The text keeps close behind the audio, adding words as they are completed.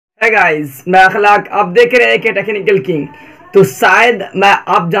Guys, मैं अखलाक, आप देख रहे हैं कि टेक्निकल किंग। तो शायद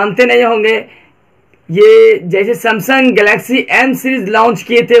आप जानते नहीं होंगे, ये जैसे Samsung Galaxy M series launch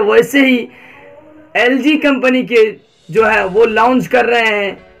किए थे वैसे ही एलजी कंपनी के जो है वो लॉन्च कर रहे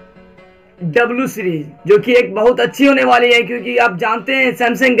हैं डब्ल्यू सीरीज, जो कि एक बहुत अच्छी होने वाली है। क्योंकि आप जानते हैं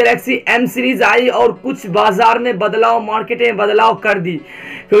सैमसंग गैलेक्सी एम सीरीज आई और कुछ बाजार में बदलाव, मार्केट में बदलाव कर दी।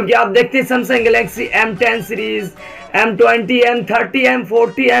 क्योंकि आप देखते हैं Samsung Galaxy M10 series, M20, M30,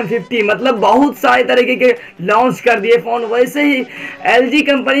 M40, M50, मतलब बहुत सारे तरीके के लॉन्च कर दिए फ़ोन। वैसे ही एलजी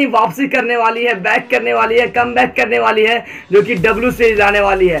कंपनी वापसी करने वाली है, बैक करने वाली है, कम बैक करने वाली है, जो कि डब्ल्यू सीरीज आने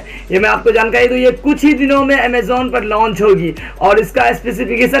वाली है। ये मैं आपको जानकारी दूँ, ये कुछ ही दिनों में अमेजोन पर लॉन्च होगी और इसका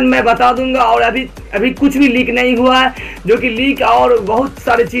स्पेसिफिकेशन मैं बता दूंगा। और अभी कुछ भी लीक नहीं हुआ है, जो कि लीक और बहुत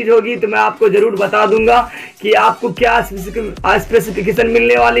सारी चीज़ होगी तो मैं आपको ज़रूर बता दूंगा कि आपको क्या स्पेसिफिकेशन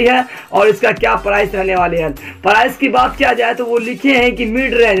मिलने वाली है और इसका क्या प्राइस रहने वाली है। प्राइस की बात किया जाए तो वो लिखे हैं कि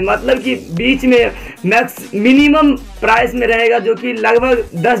मिड रेंज, मतलब कि बीच में मिनिमम प्राइस में रहेगा, जो कि लगभग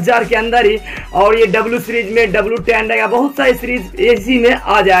 10,000 के अंदर ही। और ये डब्ल्यू सीरीज में W10 रहेगा, बहुत सारी सीरीज इसी में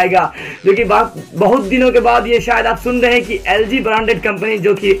आ जाएगा। जो कि बहुत दिनों के बाद ये शायद आप सुन रहे हैं कि एलजी ब्रांडेड कंपनी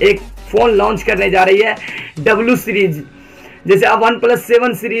जो कि एक फ़ोन लॉन्च करने जा रही है डब्ल्यू सीरीज। जैसे आप OnePlus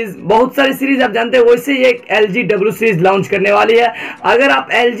 7 सीरीज, बहुत सारी सीरीज आप जानते हैं, वैसे ही एक LG डब्ल्यू सीरीज लॉन्च करने वाली है। अगर आप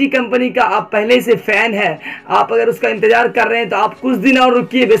LG कंपनी का आप पहले से फ़ैन है, आप अगर उसका इंतज़ार कर रहे हैं तो आप कुछ दिन और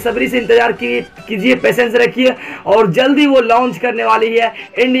रुकिए, बेसब्री से इंतज़ार कीजिए, पेशेंस रखिए और जल्दी वो लॉन्च करने वाली है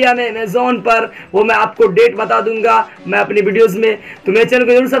इंडिया में अमेजोन पर। वो मैं आपको डेट बता दूंगा मैं अपनी वीडियोज़ में। तो मेरे चैनल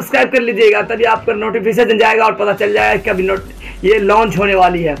को जरूर सब्सक्राइब कर लीजिएगा, तभी आपका नोटिफिकेशन जाएगा और पता चल जाएगा कभी ये लॉन्च होने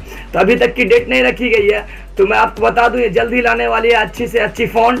वाली है। तो अभी तक की डेट नहीं रखी गई है, तो मैं आपको बता दूं ये जल्दी लाने वाली है अच्छी से अच्छी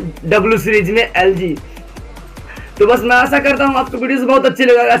फ़ोन डब्ल्यू सीरीज में LG। तो बस मैं आशा करता हूं आपको वीडियोस बहुत अच्छी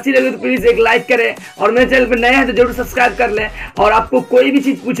लगे तो प्लीज़ एक लाइक करें और मेरे चैनल पर नए हैं तो जरूर सब्सक्राइब कर लें। और आपको कोई भी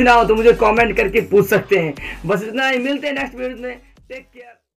चीज़ पूछना हो तो मुझे कमेंट करके पूछ सकते हैं। बस इतना ही, मिलते हैं नेक्स्ट वीडियो में। Take care.